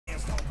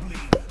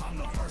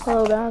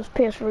Hello guys,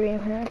 PS4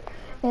 Game here,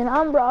 and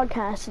I'm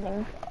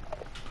broadcasting.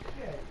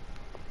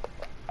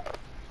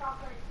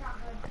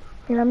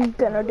 And I'm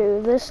gonna do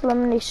this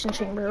Elimination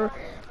Chamber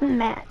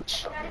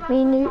match.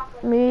 Me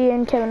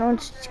and Kevin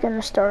Owens is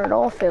gonna start it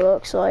off, it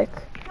looks like.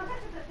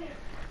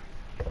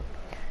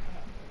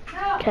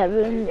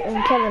 Kevin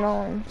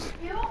Owens.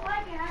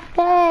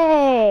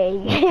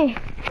 Hey!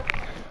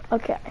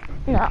 Okay,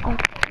 now,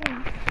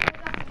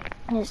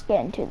 let's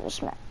get into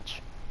this match.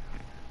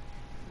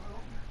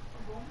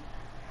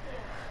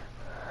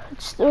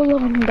 It's still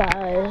going,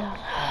 guys.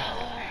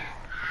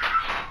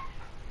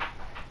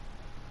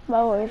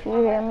 By the way, if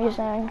you hear me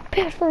saying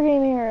PS4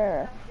 Game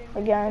here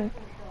again,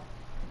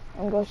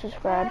 and go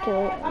subscribe to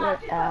it right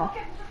now,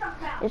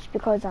 it's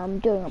because I'm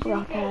doing a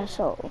broadcast.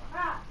 So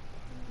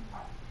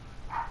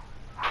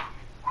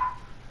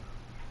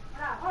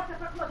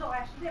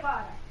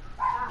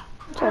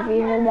if you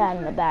hear that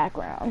in the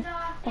background,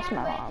 that's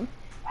my mom.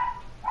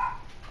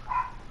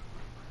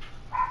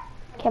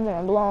 Kevin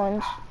and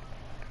Blowens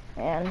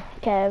and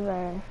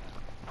Kevin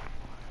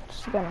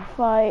is gonna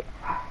fight.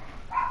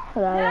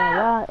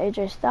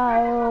 AJ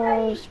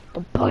Styles,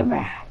 the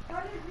Boogeyman,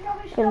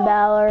 Finn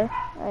Balor,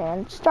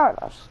 and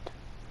Stardust.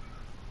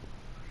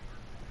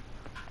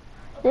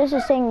 This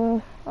is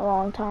taking a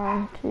long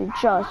time to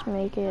just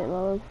make it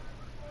load.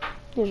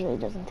 Usually it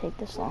doesn't take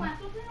this long.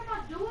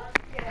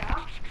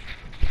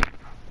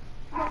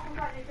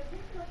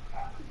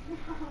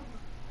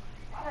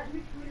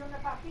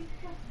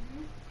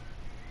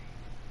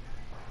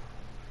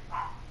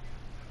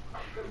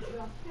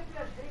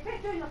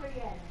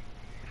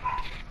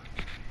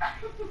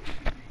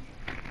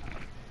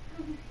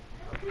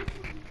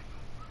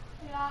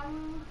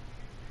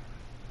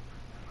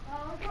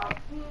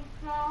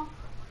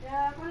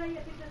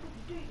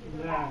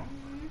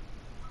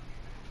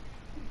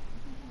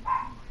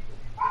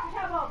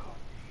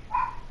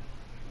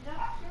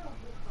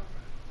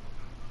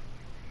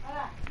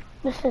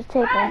 This is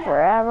taking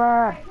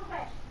forever.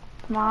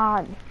 Come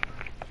on.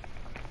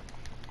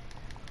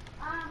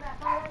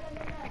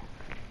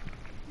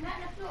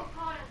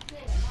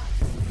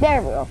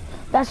 There we go.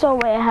 That's the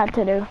way I had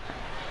to do.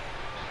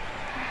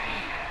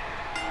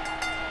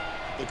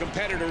 The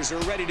competitors are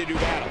ready to do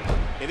battle,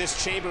 and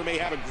this chamber may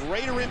have a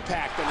greater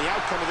impact on the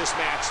outcome of this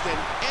match than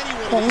any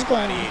one of these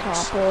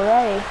gladiators. Top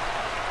already.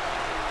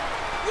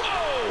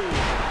 Whoa!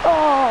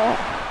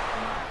 Oh!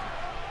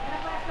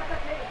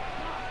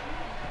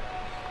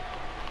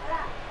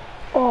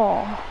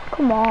 Oh,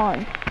 come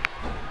on.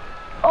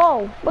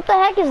 Oh, what the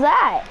heck is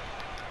that?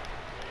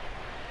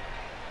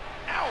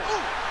 Ow!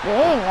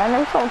 Dang, I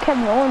never saw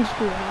Kevin Owens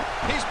do that.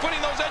 He's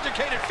putting those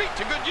educated feet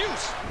to good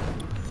use.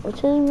 What's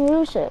his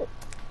music?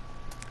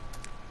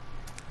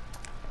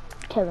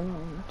 Kevin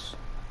Owens.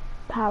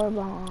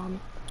 Powerbomb.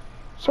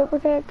 Super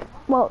kick?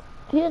 Well,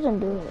 he doesn't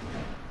do it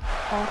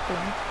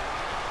often.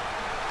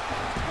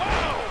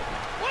 Wow!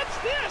 What's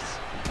this?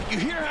 You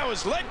hear how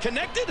his leg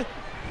connected?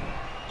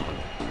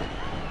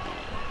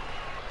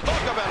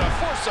 Talk about a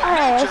force of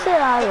nature. The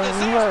disaster's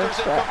in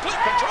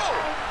complete control.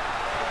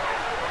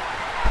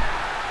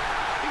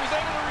 He was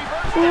able to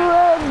reverse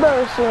that.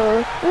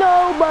 Reversal.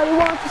 Nobody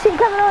wants to see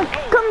Kevin Owens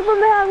coming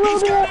from behind a little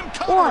bit.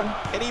 1,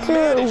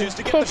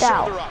 2, kick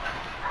out.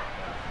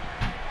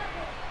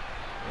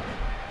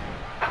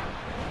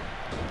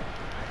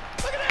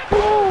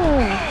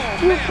 Boom!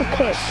 Super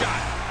kick.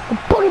 The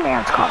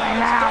Boogeyman's coming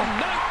now.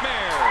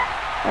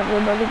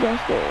 Everybody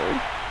gets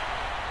scared.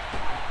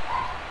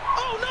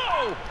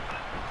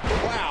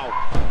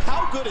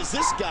 Good is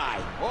this guy?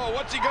 Oh,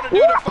 what's he gonna do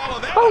to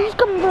follow that? Oh, he's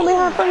coming really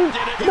hard for the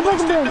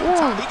Boogeyman.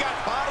 He got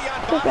body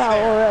on body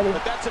there. Already.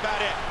 But that's about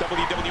it.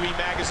 WWE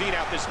Magazine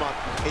out this month,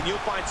 and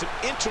you'll find some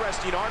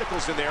interesting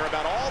articles in there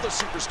about all the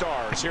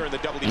superstars here in the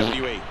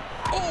WWE.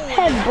 Oh,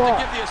 and you have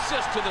to give the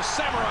assist to the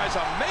Samurai's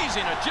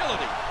amazing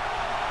agility.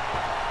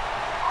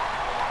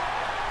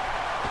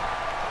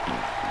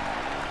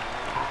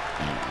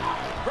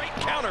 Great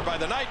counter by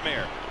the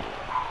Nightmare.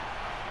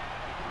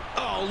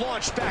 Oh,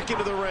 launched back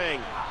into the ring.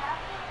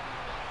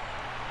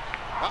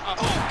 Oh,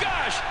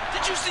 gosh!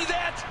 Did you see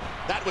that?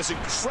 That was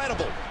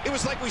incredible. It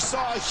was like we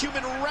saw a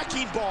human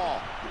wrecking ball.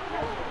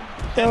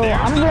 So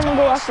I'm going to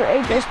go after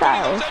AJ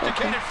Styles.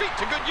 Educated feet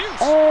to good use.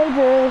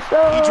 AJ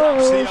Styles. He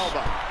drops the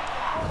elbow.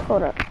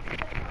 Hold up.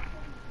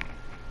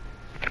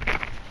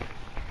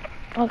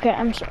 Okay,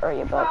 I'm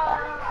sorry about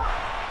that.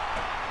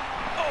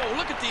 Oh,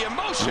 look at the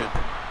emotion.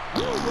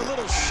 Ooh, a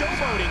little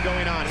showboating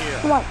going on here.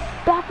 Come on,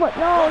 back foot.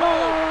 No.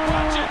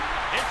 Watch it.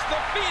 It's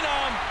the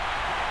Phenom.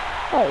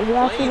 Hey, he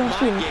actually didn't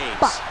see me.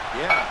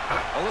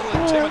 Yeah, a little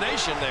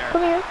intimidation there.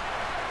 Come here.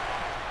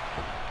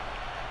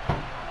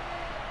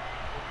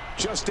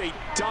 Just a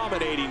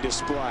dominating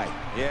display.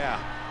 Yeah,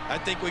 I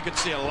think we could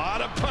see a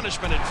lot of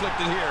punishment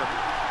inflicted here.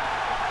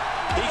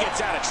 He gets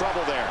out of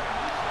trouble there.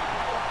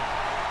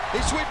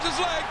 He sweeps his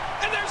leg,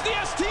 and there's the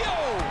STO.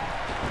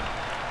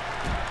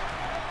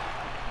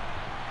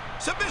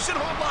 Submission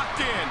hold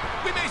locked in.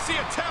 We may see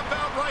a tap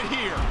out right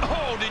here.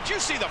 Oh, did you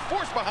see the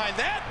force behind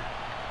that?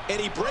 And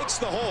he breaks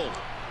the hold.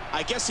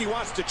 I guess he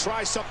wants to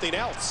try something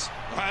else.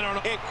 I don't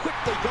know. And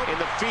quickly go. And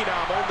the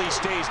Phenom only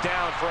stays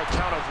down for a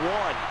count of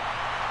 1.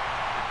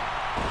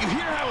 You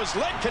hear how his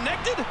leg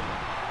connected?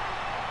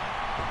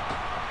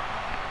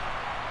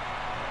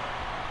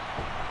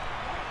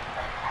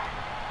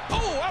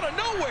 Oh, out of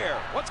nowhere.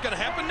 What's going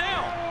to happen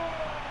now?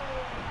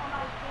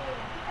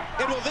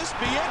 And will this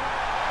be it?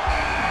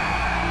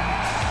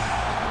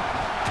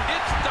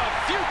 It's the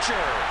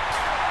future.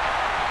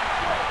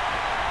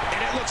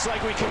 And it looks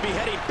like we could be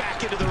heading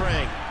back into the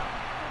ring.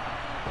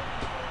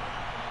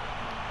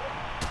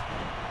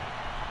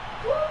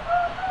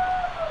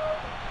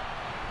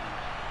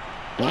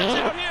 Watch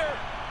out here.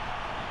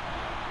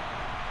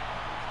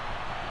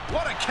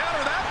 What a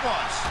counter that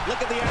was. Look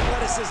at the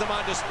athleticism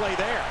on display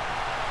there.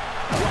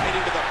 Right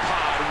into the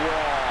pod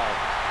wall.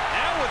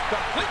 Now with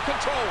complete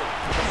control.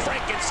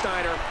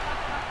 Frankensteiner.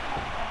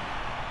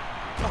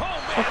 Oh,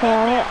 man.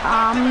 Okay,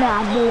 I'm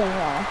not doing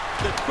that.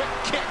 The quick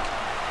kick.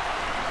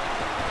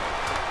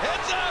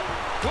 Heads up.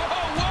 Whoa,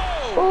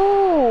 whoa.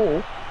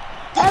 Ooh,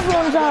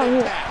 everyone's out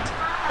here. Impact.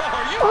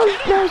 Are you Oh,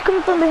 kidding? guys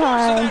coming from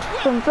behind,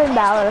 from Finn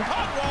Balor.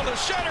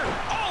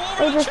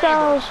 AJ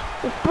Styles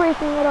is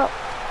breaking it up.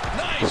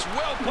 Nice,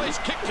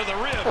 well-placed kick to the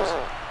ribs.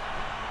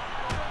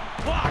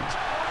 Blocked,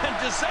 and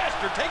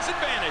Disaster takes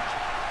advantage.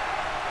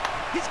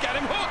 He's got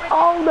him hooked.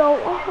 Oh no,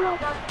 oh no.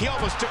 He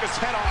almost took his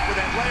head off with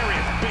that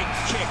lariat. Big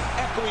kick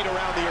echoing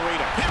around the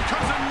arena. Here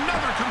comes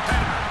another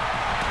competitor.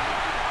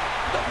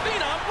 The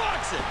Phenom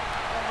blocks it.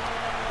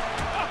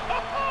 Off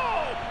the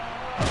pod.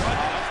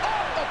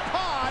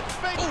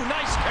 Oh,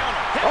 nice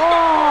counter.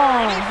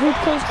 Oh, he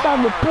takes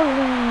down the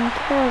building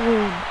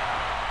carry.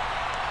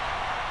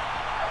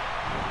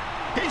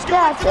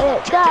 That's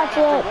it, that's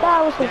it.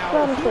 That was his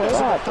benefit,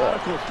 that's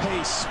it.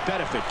 Pace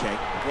benefit, King.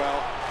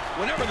 Well,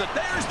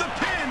 there's the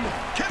pin.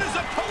 Can his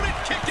opponent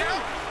kick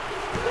out?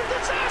 The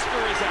Disaster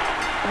is out.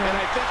 And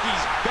I think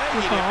he's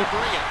begging him to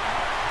bring it.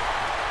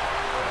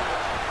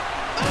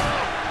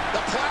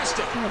 The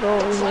plastic. The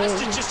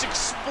plastic just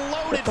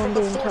exploded from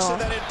the force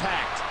of that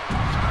impact.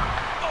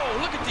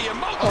 Oh, look at the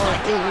emotion.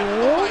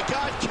 Oh my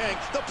God, King.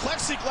 The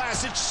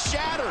plexiglass is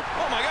shattered.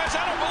 Oh my gosh,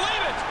 I don't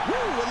believe it.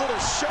 Woo, a little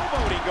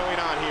showboating going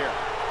on here.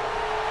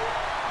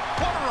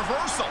 What a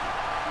reversal.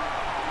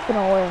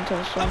 Gonna wait until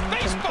A someone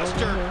face comes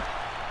buster. over here.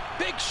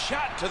 Big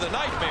shot to the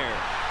Nightmare.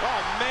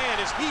 Oh man,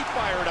 is he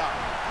fired up.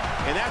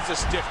 And that's a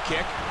stiff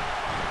kick.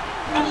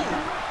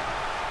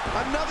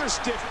 Oh, Another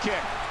stiff kick.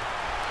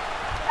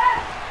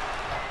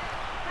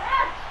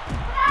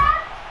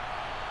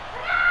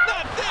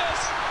 not this.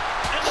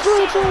 And the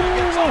Straight to Samurai the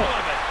gets middle. all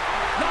of it.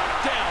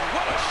 Knocked down.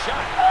 What a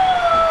shot.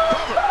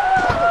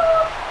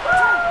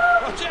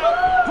 Watch out.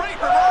 Great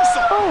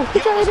reversal. Oh, He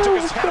he tried almost to do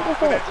took his his head triple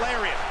off with threat. that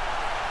lariat.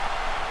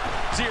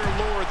 Dear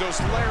Lord, those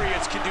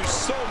lariats can do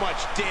so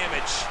much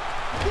damage.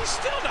 He's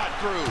still not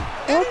through.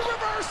 And he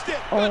reversed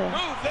it. Good Oh.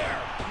 move there.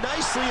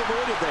 Nicely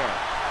avoided there.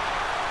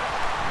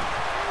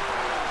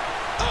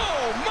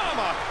 Oh,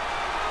 mama.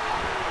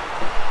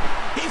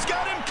 He's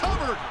got him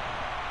covered.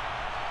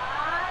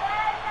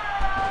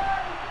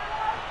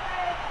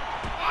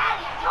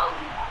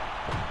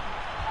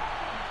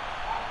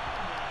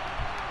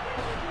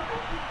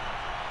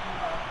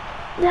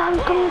 Yeah, I'm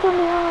coming from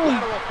behind.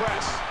 Lateral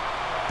press.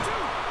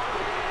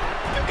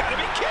 You gotta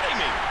be kidding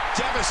me.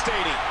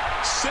 Devastating.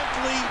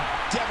 Simply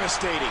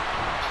devastating.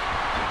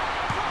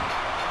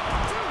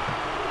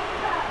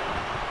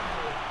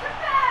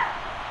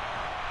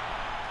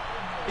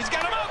 He's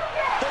got him up.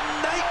 The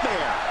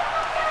Nightmare.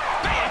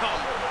 Bam.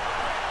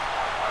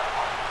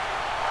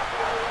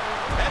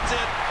 That's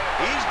it.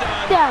 He's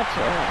done. That's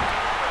it.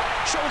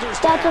 Shoulders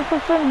That's down. it for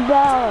Finn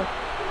Balor.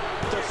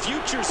 The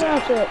future's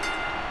That's out. it.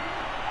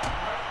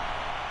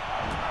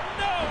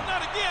 No,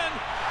 not again.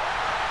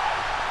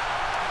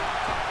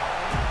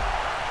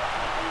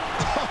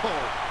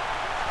 Oh,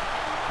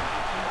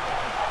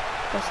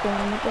 Best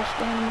game, best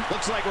game.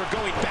 looks like we're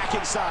going back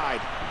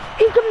inside.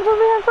 He's coming from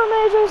behind from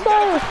AJ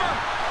Styles.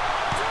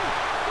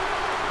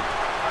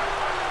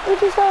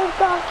 AJ Styles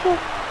got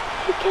kicked.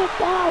 He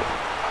kicked out.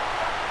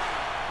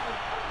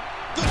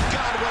 Good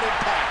God, what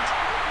impact.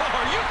 Oh,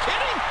 are you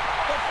kidding?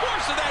 The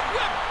force of that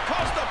whip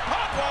caused the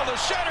pot wall to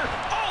shatter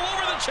all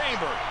over the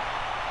chamber.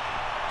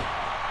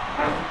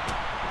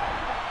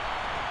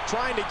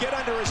 Trying to get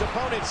under his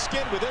opponent's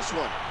skin with this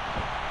one.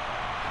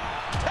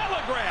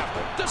 Telegraph.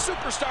 The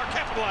superstar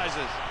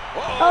capitalizes.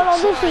 Whoa, Oh no,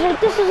 this is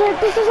it, this is it,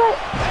 this is it.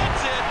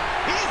 That's it.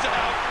 He's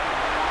out.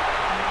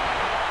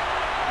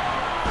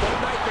 The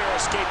Nightmare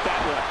escaped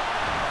that one.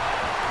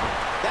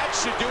 That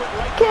should do it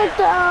right Kicked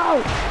there.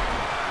 out.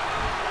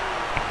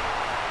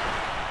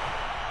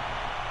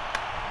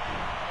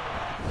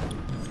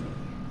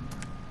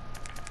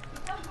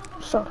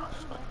 So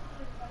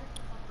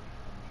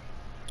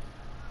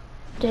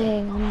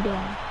dang, I'm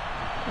done.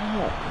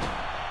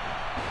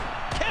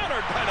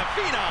 Countered by the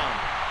Phenom.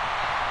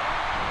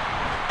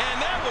 And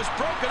that was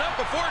broken up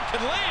before it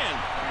could land.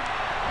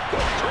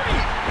 Good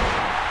grief.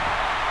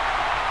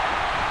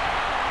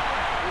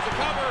 Here's a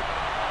cover.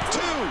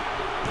 2.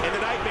 And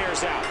the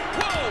Nightmare's out.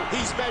 Whoa.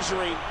 He's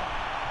measuring.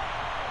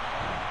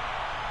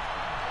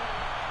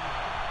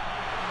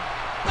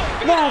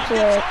 feet That's on,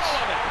 gets it. all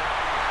of it.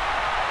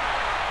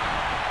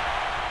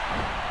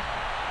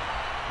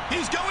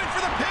 He's going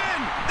for the pin.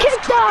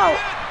 Kicked out!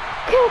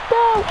 Kicked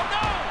out! Oh,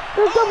 no.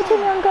 There's double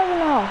team on cover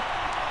now.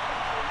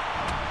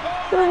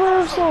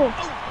 Reversal.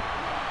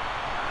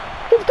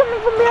 He's coming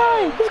from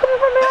behind. He's coming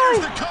from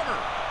There's behind. the cover.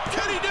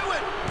 Can he do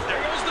it?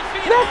 There goes the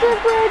feet That's on. it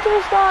for AJ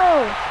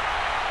Styles.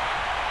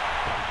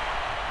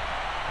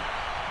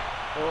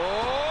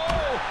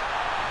 Oh.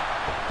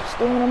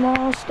 Stinging them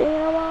all, stinging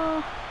them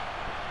all.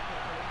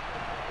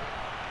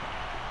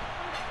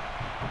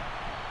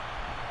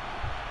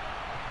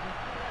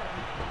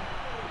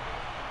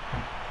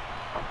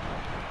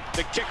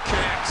 The kick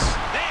connects.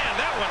 Man,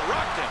 that one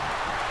rocked him.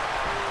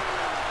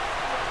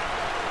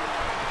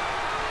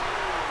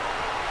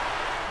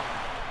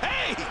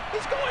 Hey,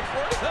 he's going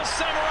for it. The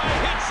Samurai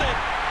hits it.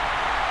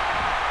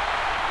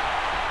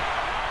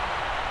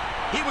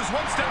 He was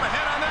one step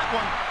ahead on that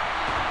one.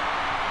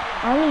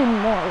 I need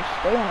more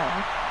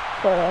stamina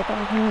so that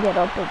I can get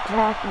up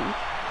exactly.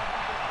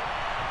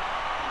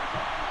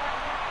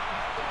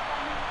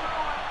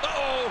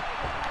 Uh-oh.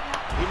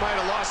 He might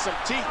have lost some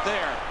teeth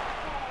there.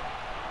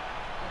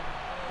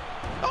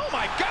 Oh,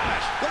 my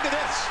gosh. Look at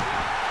this.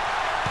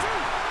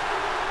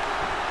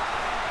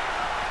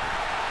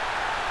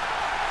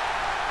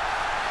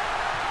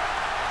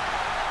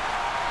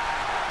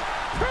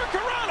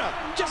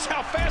 Hurricanrana. Just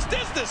how fast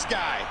is this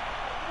guy?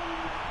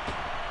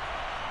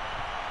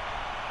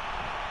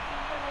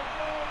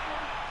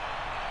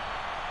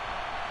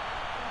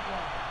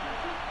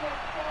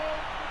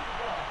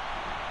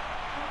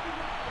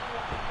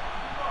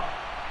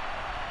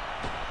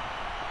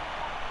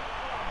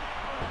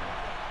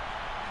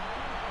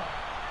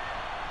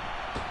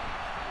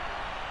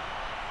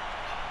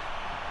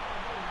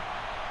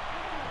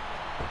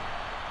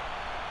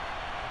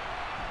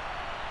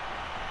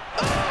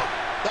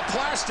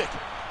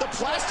 The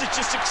plastic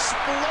just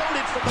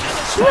exploded from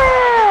behind the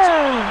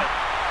Yeah!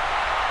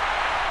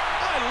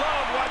 I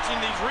love watching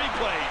these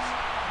replays.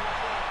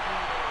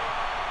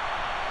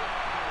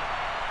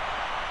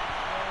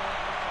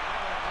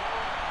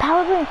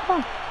 Power pin, come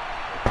on.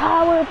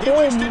 Power He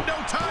wasted pin. no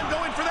time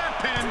going for that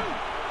pin.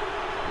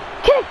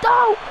 Kicked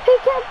out! He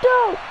kicked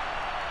out!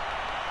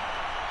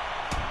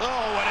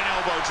 Oh, what an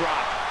elbow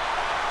drop.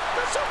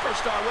 The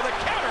superstar with a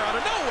counter out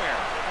of nowhere.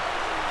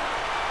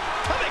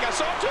 I think I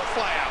saw a tooth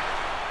fly out.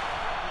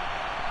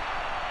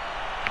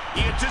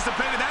 He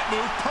anticipated that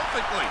move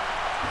perfectly.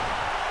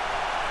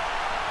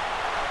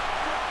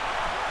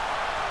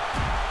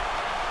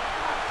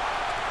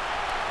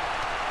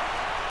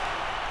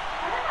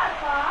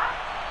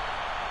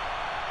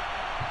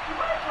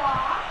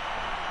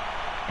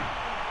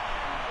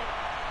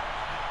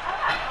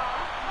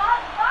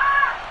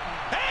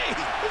 Hey,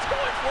 he's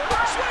going for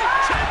it. Sweet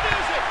chin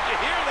music. You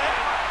hear that?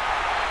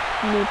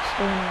 Need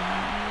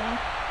stamina.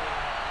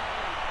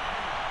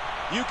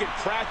 You can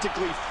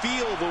practically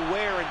feel the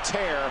wear and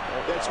tear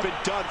that's been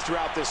done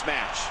throughout this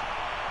match.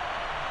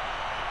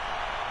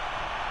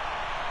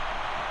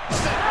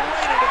 Set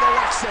right into the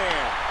Lex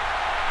there.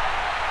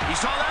 He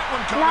saw that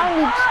one coming. Now I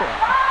need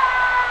stamina.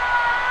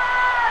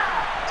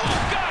 Oh,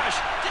 gosh.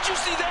 Did you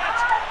see that?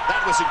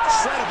 That was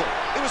incredible.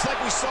 It was like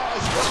we saw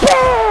his...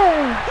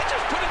 Bam! He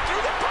just put it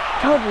through the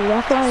bar. Told you,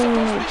 that's why you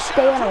need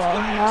stamina.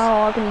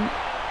 Now I can...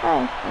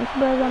 Hey, I'm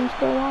surprised I'm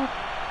still alive.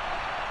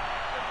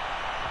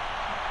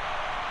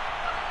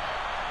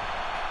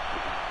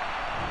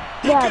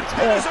 That's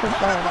it for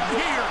fun.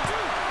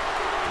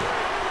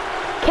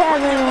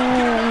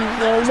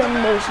 Kevin's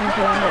elimination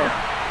chamber.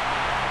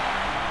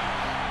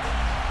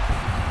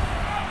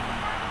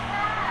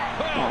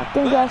 I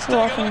think that's for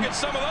watching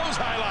this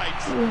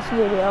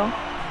video.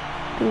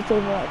 Please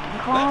leave a like and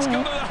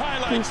comment.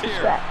 Please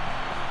subscribe.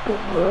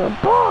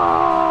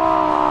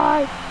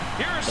 Goodbye.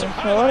 So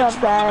hold up,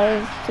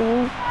 guys.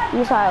 See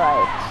these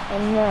highlights,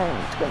 and then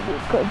it's gonna be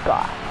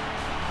goodbye.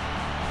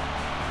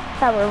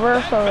 That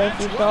reversal, if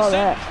you saw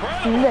that.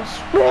 The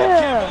spear. I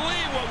can't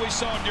believe what we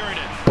saw during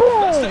it.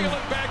 Boom. Let's take a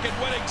look back at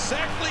what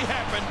exactly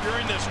happened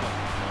during this one.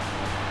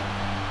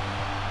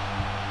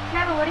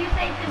 Trevor, what do you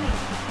say to me?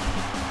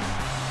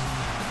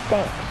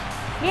 Thanks.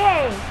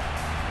 Yay!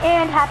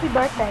 And happy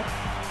birthday.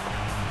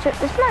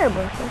 It's not your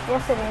birthday.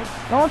 Yes, it is.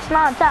 No, it's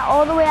not. It's not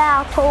all the way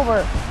out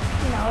October.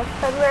 No, it's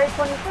February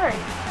 23rd.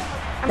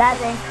 I'm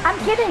That's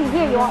kidding.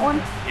 Here, you want one?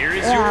 Here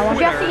is Yeah,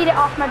 your You have to eat winner, it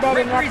off my bed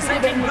and you have to eat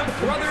it representing in the the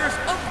kitchen. Brothers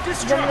of Then there's a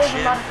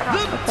Destruction, lot of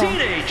the stuff.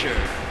 Teenager.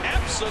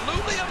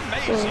 Absolutely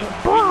amazing.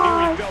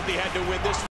 Bye. He felt he had to win this.